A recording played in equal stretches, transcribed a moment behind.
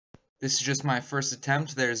This is just my first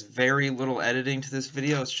attempt. There's very little editing to this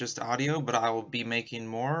video. It's just audio, but I will be making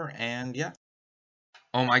more, and yeah.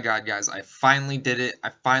 Oh my god, guys, I finally did it. I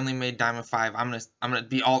finally made Diamond 5. I'm gonna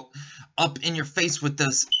be all up in your face with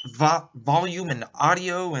this volume and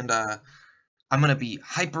audio, and I'm gonna be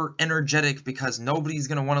hyper energetic because nobody's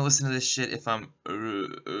gonna want to listen to this shit if I'm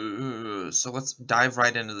so let's dive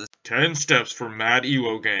right into this. 10 steps for Mad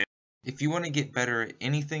Elo game. If you want to get better at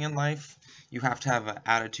anything in life, you have to have an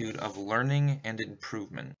attitude of learning and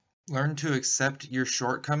improvement. Learn to accept your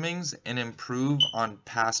shortcomings and improve on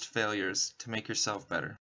past failures to make yourself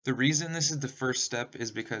better. The reason this is the first step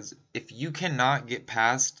is because if you cannot get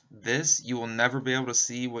past this, you will never be able to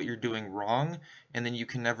see what you're doing wrong, and then you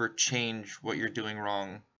can never change what you're doing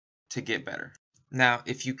wrong to get better. Now,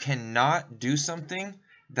 if you cannot do something,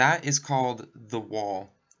 that is called the wall.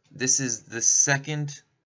 This is the second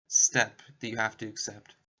step that you have to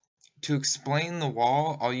accept. To explain the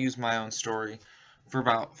wall, I'll use my own story. For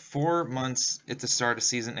about 4 months at the start of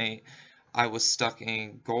Season 8, I was stuck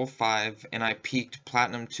in Gold 5, and I peaked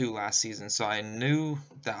Platinum 2 last season, so I knew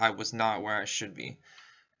that I was not where I should be.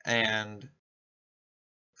 And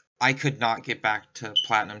I could not get back to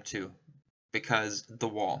Platinum 2 because the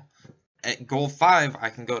wall. At Gold 5, I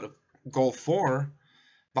can go to Gold 4,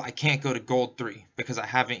 but I can't go to Gold 3 because I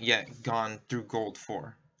haven't yet gone through Gold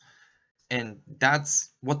 4. And that's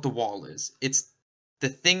what the wall is. It's the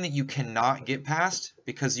thing that you cannot get past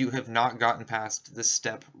because you have not gotten past the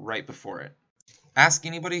step right before it. Ask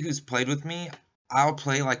anybody who's played with me, I'll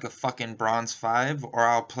play like a fucking Bronze 5 or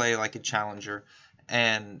I'll play like a Challenger.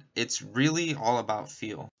 And it's really all about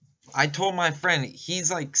feel. I told my friend, he's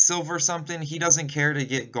like Silver something, he doesn't care to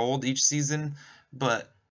get Gold each season, but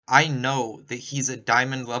I know that he's a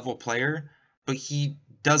Diamond level player, but he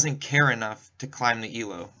doesn't care enough to climb the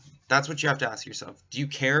Elo. That's what you have to ask yourself. Do you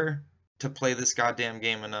care to play this goddamn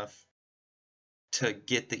game enough to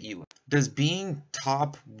get the Elo? Does being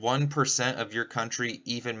top 1% of your country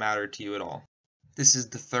even matter to you at all? This is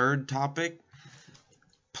the third topic,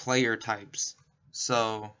 player types.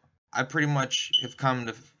 So I pretty much have come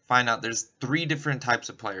to find out there's 3 different types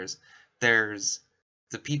of players. There's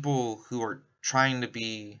the people who are trying to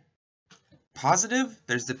be positive,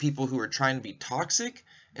 there's the people who are trying to be toxic,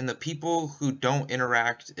 and the people who don't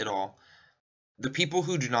interact at all. The people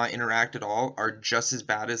who do not interact at all are just as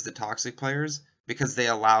bad as the toxic players because they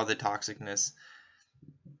allow the toxicness.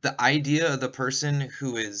 The idea of the person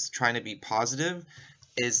who is trying to be positive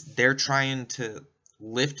is they're trying to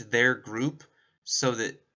lift their group so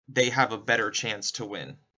that they have a better chance to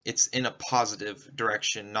win. It's in a positive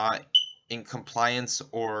direction, not in compliance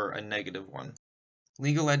or a negative one.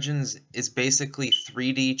 League of Legends is basically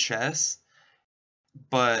 3D chess,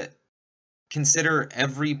 but consider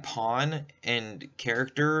every pawn and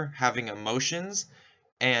character having emotions,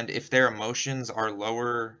 and if their emotions are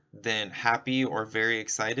lower than happy or very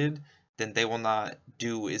excited, then they will not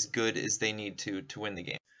do as good as they need to win the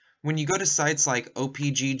game. When you go to sites like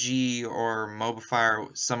OPGG or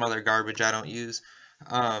Mobify, some other garbage I don't use,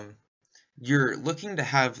 you're looking to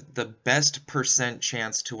have the best percent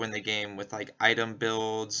chance to win the game with like item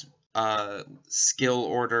builds, skill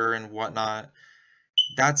order, and whatnot.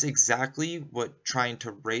 That's exactly what trying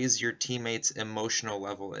to raise your teammates' emotional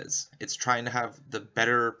level is. It's trying to have the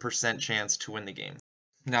better percent chance to win the game.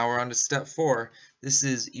 Now we're on to step 4. This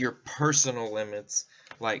is your personal limits,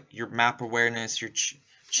 like your map awareness, your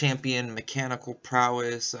champion mechanical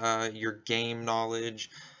prowess, your game knowledge,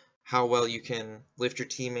 how well you can lift your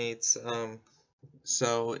teammates.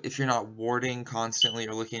 So if you're not warding constantly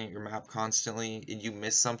or looking at your map constantly and you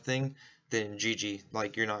miss something, then GG,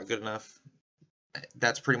 like you're not good enough.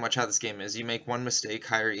 That's pretty much how this game is. You make one mistake,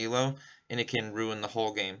 higher elo, and it can ruin the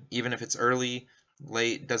whole game. Even if it's early,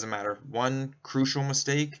 late, doesn't matter. One crucial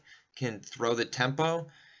mistake can throw the tempo.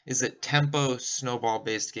 Is a tempo snowball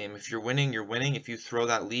based game. If you're winning, you're winning. If you throw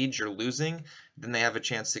that lead, you're losing. Then they have a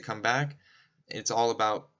chance to come back. It's all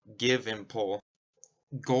about give and pull.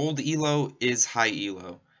 Gold elo is high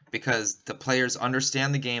elo because the players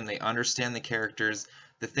understand the game, they understand the characters.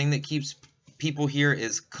 The thing that keeps people here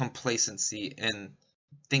is complacency and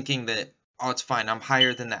thinking that, oh, it's fine, I'm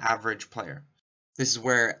higher than the average player. This is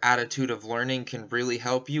where attitude of learning can really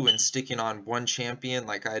help you in sticking on one champion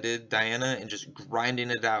like I did, Diana, and just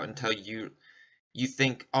grinding it out until you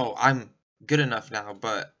think, oh, I'm good enough now.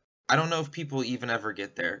 But I don't know if people even ever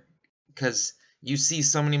get there because you see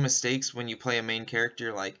so many mistakes when you play a main character.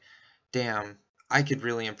 You're like, damn, I could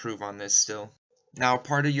really improve on this still. Now,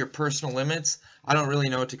 part of your personal limits, I don't really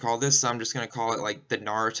know what to call this, so I'm just going to call it like the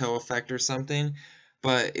Naruto effect or something.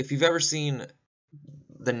 But if you've ever seen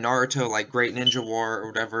the Naruto, like Great Ninja War or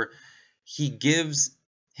whatever, he gives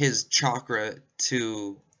his chakra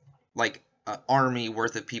to like an army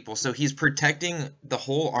worth of people. So he's protecting the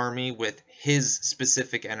whole army with his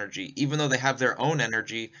specific energy. Even though they have their own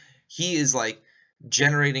energy, he is like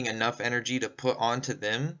generating enough energy to put onto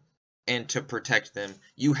them and to protect them.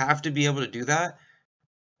 You have to be able to do that,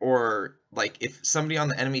 or like if somebody on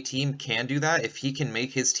the enemy team can do that, if he can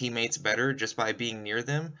make his teammates better just by being near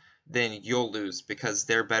them, then you'll lose because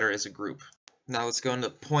they're better as a group. Now let's go into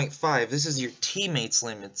point 5. This is your teammates'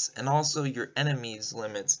 limits and also your enemies'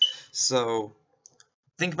 limits. So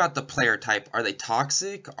think about the player type. Are they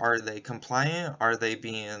toxic? Are they compliant? Are they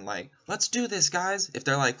being like, let's do this, guys? If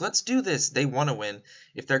they're like, let's do this, they want to win.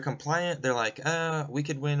 If they're compliant, they're like, we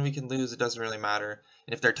could win, we can lose, it doesn't really matter.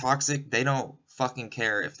 And if they're toxic, they don't fucking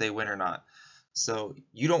care if they win or not. So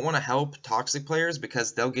you don't want to help toxic players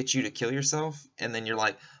because they'll get you to kill yourself, and then you're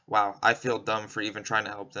like, wow, I feel dumb for even trying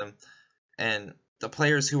to help them. And the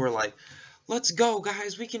players who are like, let's go,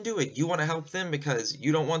 guys, we can do it, you want to help them because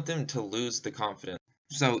you don't want them to lose the confidence.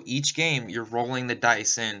 So each game, you're rolling the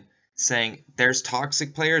dice and saying, there's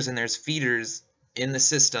toxic players and there's feeders in the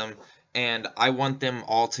system, and I want them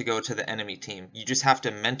all to go to the enemy team. You just have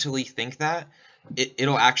to mentally think that.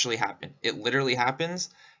 It'll actually happen. It literally happens.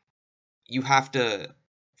 You have to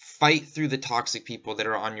fight through the toxic people that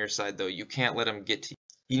are on your side, though. You can't let them get to you.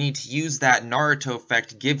 You need to use that Naruto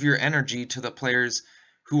effect, give your energy to the players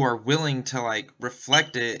who are willing to like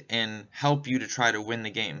reflect it and help you to try to win the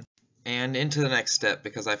game. And into the next step,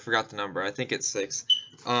 because I forgot the number, I think it's 6.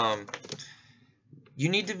 You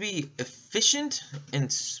need to be efficient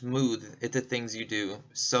and smooth at the things you do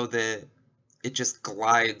so that it just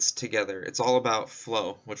glides together. It's all about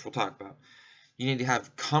flow, which we'll talk about. You need to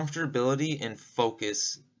have comfortability and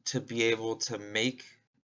focus to be able to make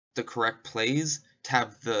the correct plays, to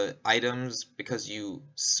have the items because you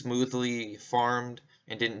smoothly farmed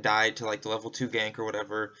and didn't die to like the level 2 gank or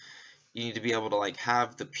whatever. You need to be able to like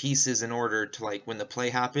have the pieces in order to like when the play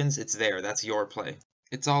happens, it's there. That's your play.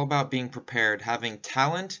 It's all about being prepared, having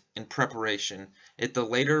talent and preparation. At the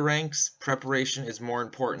later ranks, preparation is more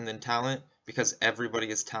important than talent because everybody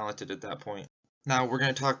is talented at that point. Now we're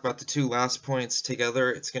going to talk about the 2 last points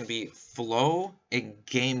together. It's going to be flow and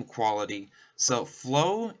game quality. So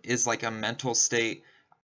flow is like a mental state.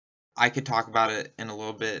 I could talk about it in a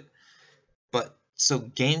little bit. But so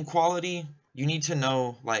game quality, you need to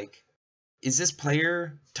know like, is this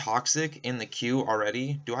player toxic in the queue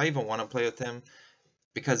already? Do I even want to play with him?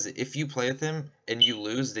 Because if you play with him and you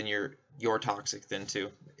lose, then you're toxic then too.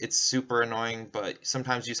 It's super annoying, but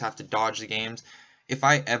sometimes you just have to dodge the games. If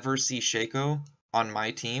I ever see Shaco on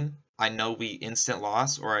my team, I know we instant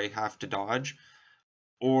loss or I have to dodge.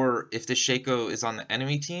 Or if the Shaco is on the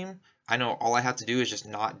enemy team, I know all I have to do is just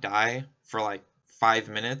not die for like 5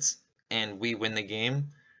 minutes and we win the game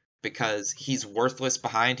because he's worthless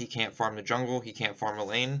behind. He can't farm the jungle, he can't farm a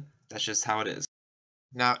lane. That's just how it is.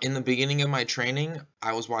 Now, in the beginning of my training,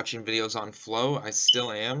 I was watching videos on flow. I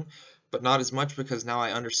still am, but not as much because now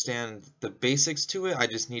I understand the basics to it. I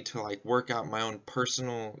just need to like work out my own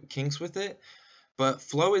personal kinks with it. But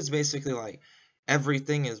flow is basically like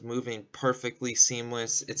everything is moving perfectly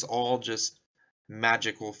seamless. It's all just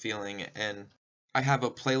magical feeling. And I have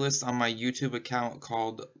a playlist on my YouTube account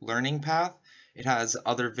called Learning Path. It has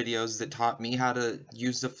other videos that taught me how to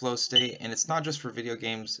use the flow state, and it's not just for video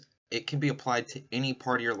games. It can be applied to any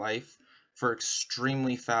part of your life for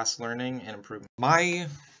extremely fast learning and improvement. My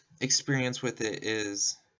experience with it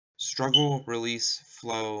is struggle, release,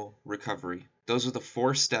 flow, recovery. Those are the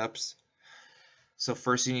 4 steps. So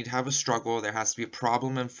first you need to have a struggle. There has to be a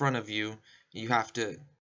problem in front of you. You have to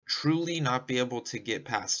truly not be able to get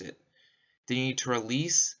past it. Then you need to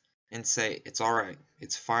release and say, it's alright,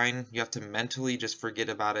 it's fine. You have to mentally just forget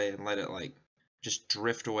about it and let it like just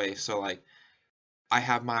drift away. So like I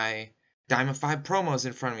have my Diamond 5 promos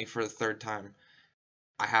in front of me for the 3rd time.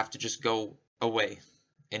 I have to just go away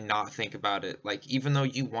and not think about it. Like even though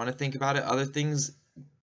you want to think about it, other things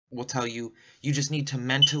will tell you you just need to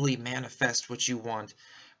mentally manifest what you want.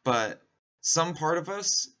 But some part of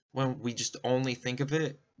us, when we just only think of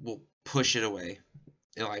it, will push it away.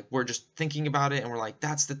 Like we're just thinking about it and we're like,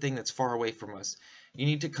 that's the thing that's far away from us. You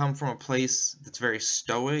need to come from a place that's very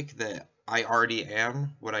stoic, that I already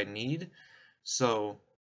am what I need. So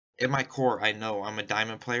in my core, I know I'm a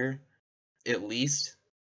diamond player, at least,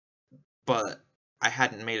 but I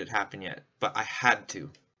hadn't made it happen yet. But I had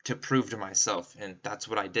to prove to myself, and that's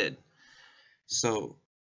what I did. So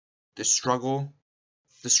the struggle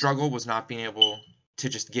was not being able to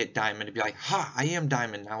just get diamond, to be like, ha, I am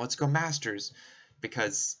diamond, now let's go masters.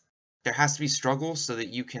 Because there has to be struggle so that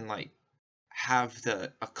you can like have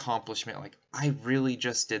the accomplishment, like I really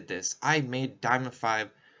just did this. I made Diamond 5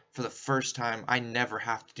 for the first time, I never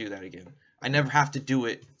have to do that again. I never have to do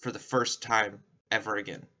it for the first time ever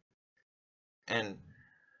again. And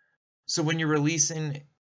so when you're releasing,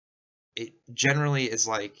 it generally is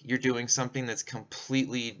like you're doing something that's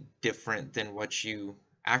completely different than what you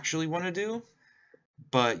actually want to do,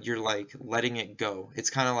 but you're like letting it go. It's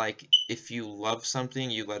kind of like if you love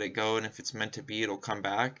something, you let it go, and if it's meant to be, it'll come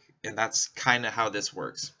back. And that's kind of how this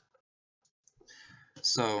works.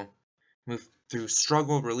 So move through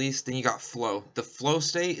struggle, release, then you got flow. The flow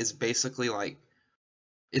state is basically like,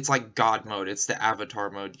 it's like God mode. It's the avatar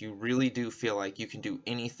mode. You really do feel like you can do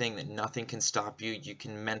anything, that nothing can stop you. You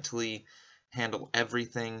can mentally handle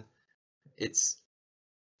everything. It's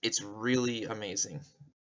really amazing.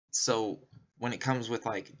 So when it comes with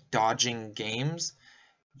like dodging games,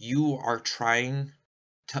 you are trying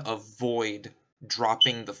to avoid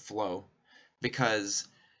dropping the flow, because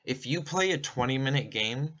if you play a 20-minute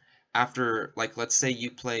game after, like, let's say you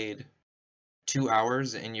played 2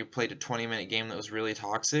 hours and you played a 20-minute game that was really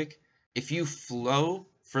toxic, if you flow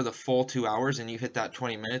for the full 2 hours and you hit that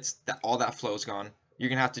 20 minutes, that all that flow is gone. You're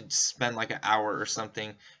gonna have to spend like an hour or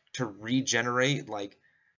something to regenerate like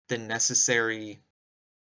the necessary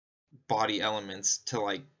body elements to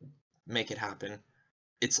like make it happen.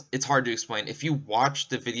 It's hard to explain. If you watch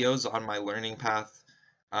the videos on my learning path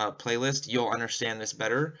playlist, you'll understand this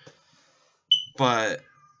better. But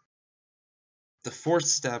the fourth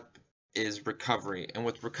step is recovery, and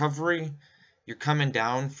with recovery, you're coming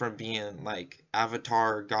down from being like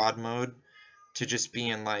avatar god mode to just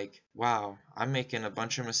being like, wow, I'm making a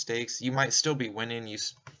bunch of mistakes. You might still be winning,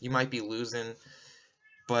 you might be losing,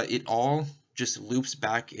 but it all just loops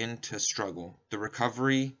back into struggle. The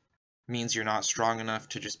recovery means you're not strong enough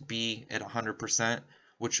to just be at 100%,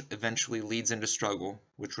 which eventually leads into struggle,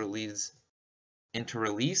 which leads into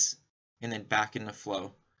release, and then back into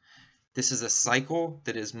flow. This is a cycle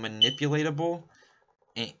that is manipulatable,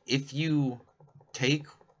 and if you take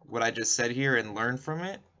what I just said here and learn from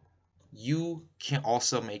it, you can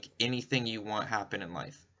also make anything you want happen in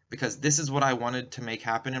life. Because this is what I wanted to make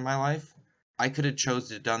happen in my life. I could have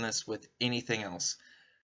chosen to done this with anything else,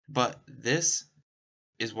 but this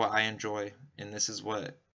is what I enjoy, and this is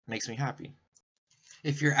what makes me happy.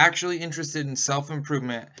 If you're actually interested in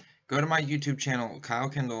self-improvement, go to my YouTube channel, Kyle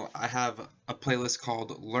Kendall. I have a playlist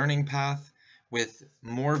called Learning Path with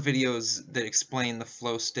more videos that explain the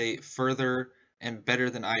flow state further and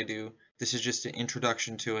better than I do. This is just an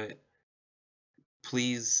introduction to it.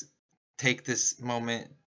 Please take this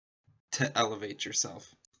moment to elevate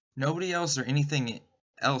yourself. Nobody else or anything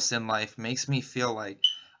else in life makes me feel like,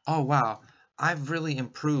 oh wow, I've really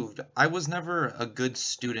improved. I was never a good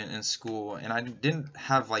student in school, and I didn't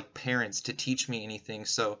have like parents to teach me anything,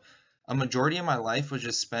 so a majority of my life was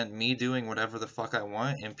just spent me doing whatever the fuck I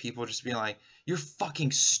want, and people just being like, you're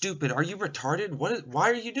fucking stupid, are you retarded,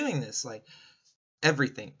 why are you doing this? Like,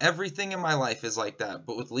 everything in my life is like that.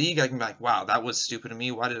 But with League, I can be like, wow, that was stupid of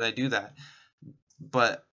me, why did I do that?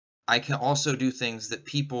 But I can also do things that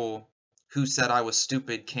people who said I was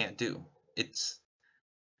stupid can't do.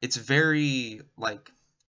 It's very like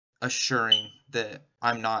assuring that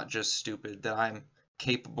I'm not just stupid, that I'm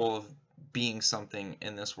capable of being something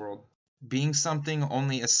in this world. Being something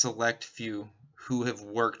only a select few who have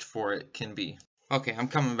worked for it can be. Okay, I'm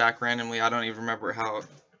coming back randomly. I don't even remember how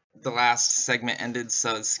the last segment ended,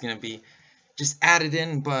 so it's gonna be just added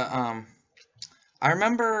in. But I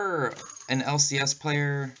remember an LCS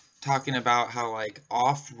player talking about how like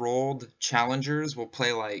off-rolled challengers will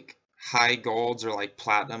play like high golds or like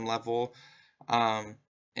platinum level, and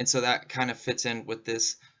so that kind of fits in with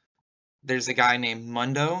this. There's a guy named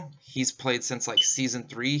Mundo. He's played since like season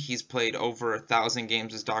 3. He's played over 1,000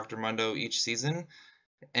 games as Dr. Mundo each season,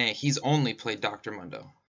 and he's only played Dr.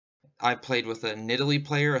 Mundo. I played with a Nidalee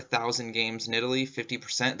player, 1,000 games Nidalee,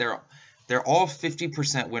 50%. They're all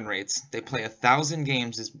 50% win rates. They play 1,000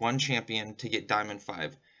 games as one champion to get Diamond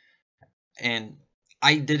 5. And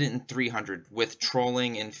I did it in 300 with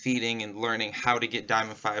trolling and feeding and learning how to get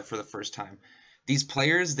Diamond 5 for the first time. These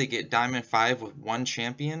players, they get Diamond 5 with one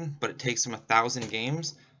champion, but it takes them 1,000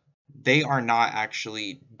 games. They are not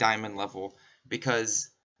actually Diamond level, because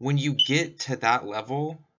when you get to that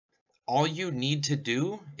level, all you need to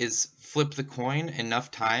do is flip the coin enough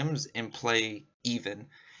times and play even.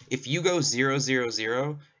 If you go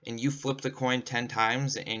 0-0-0 and you flip the coin 10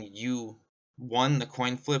 times and you won the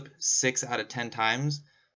coin flip 6 out of 10 times,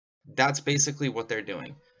 that's basically what they're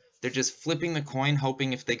doing. They're just flipping the coin,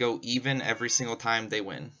 hoping if they go even every single time, they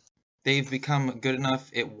win. They've become good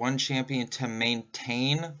enough at one champion to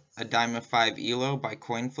maintain a Diamond 5 elo by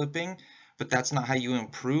coin flipping, but that's not how you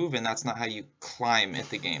improve, and that's not how you climb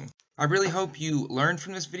at the game. I really hope you learned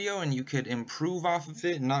from this video and you could improve off of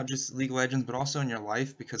it, not just League of Legends, but also in your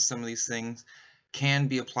life, because some of these things can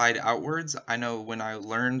be applied outwards. I know when I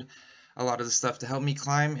learned a lot of the stuff to help me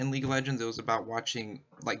climb in League of Legends, it was about watching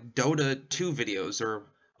like Dota 2 videos or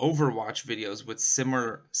Overwatch videos with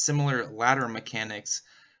similar ladder mechanics,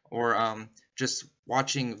 or just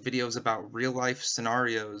watching videos about real life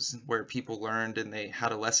scenarios where people learned and they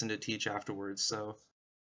had a lesson to teach afterwards. So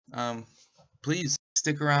please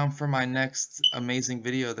stick around for my next amazing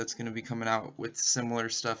video that's going to be coming out with similar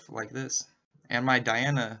stuff like this. And my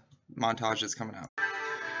Diana montage is coming out.